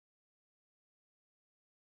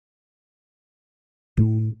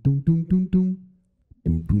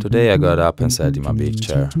Today I got up and sat in my big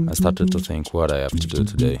chair. I started to think what I have to do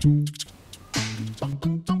today.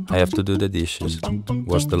 I have to do the dishes,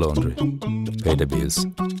 wash the laundry, pay the bills,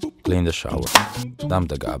 clean the shower, dump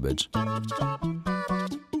the garbage,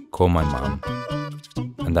 call my mom,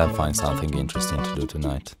 and then find something interesting to do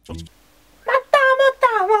tonight.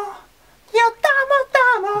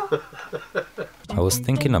 I was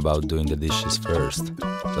thinking about doing the dishes first,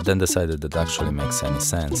 but then decided that actually makes any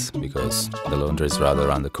sense, because the laundry is rather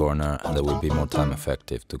around the corner and it would be more time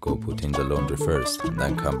effective to go put in the laundry first and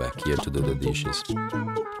then come back here to do the dishes,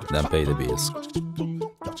 then pay the bills,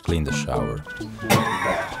 clean the shower,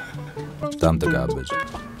 dump the garbage,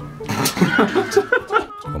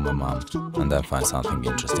 call my mom, and then find something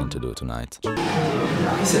interesting to do tonight.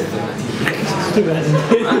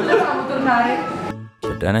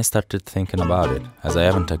 But then I started thinking about it, as I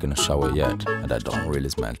haven't taken a shower yet, and I don't really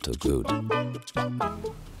smell too good.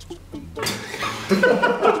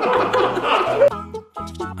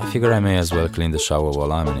 I figure I may as well clean the shower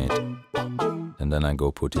while I'm in it. And then I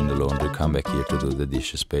go put in the laundry, come back here to do the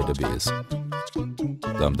dishes, pay the bills,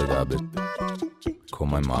 dump the garbage, call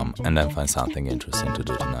my mom, and then find something interesting to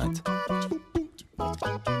do tonight.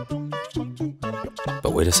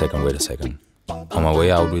 But wait a second. On my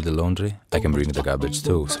way out with the laundry, I can bring the garbage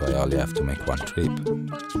too, so I only have to make one trip.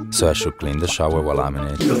 So I should clean the shower while I'm in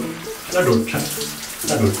it,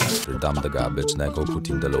 dump the garbage, then go put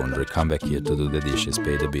in the laundry, come back here to do the dishes,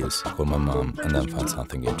 pay the bills, call my mom, and then find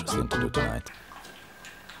something interesting to do tonight.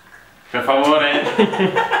 Per favore!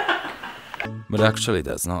 But actually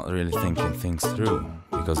that's not really thinking things through,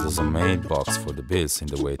 because there's a mailbox for the bills in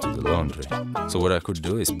the way to the laundry. So what I could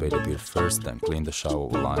do is pay the bill first, then clean the shower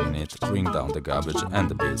while I'm in it, bring down the garbage and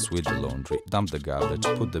the bills with the laundry, dump the garbage,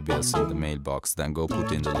 put the bills in the mailbox, then go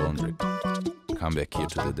put in the laundry, come back here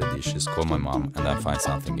to do the dishes, call my mom, and then find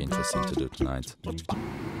something interesting to do tonight.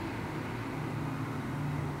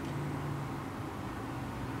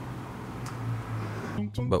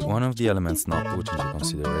 But one of the elements not put into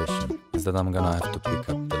consideration is that I'm gonna have to pick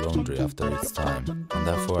up the laundry after it's time, and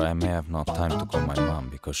therefore I may have not time to call my mom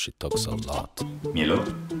because she talks a lot. Mielo?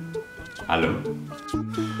 Hello?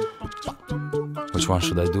 Which one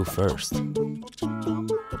should I do first?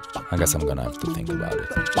 I guess I'm gonna have to think about it.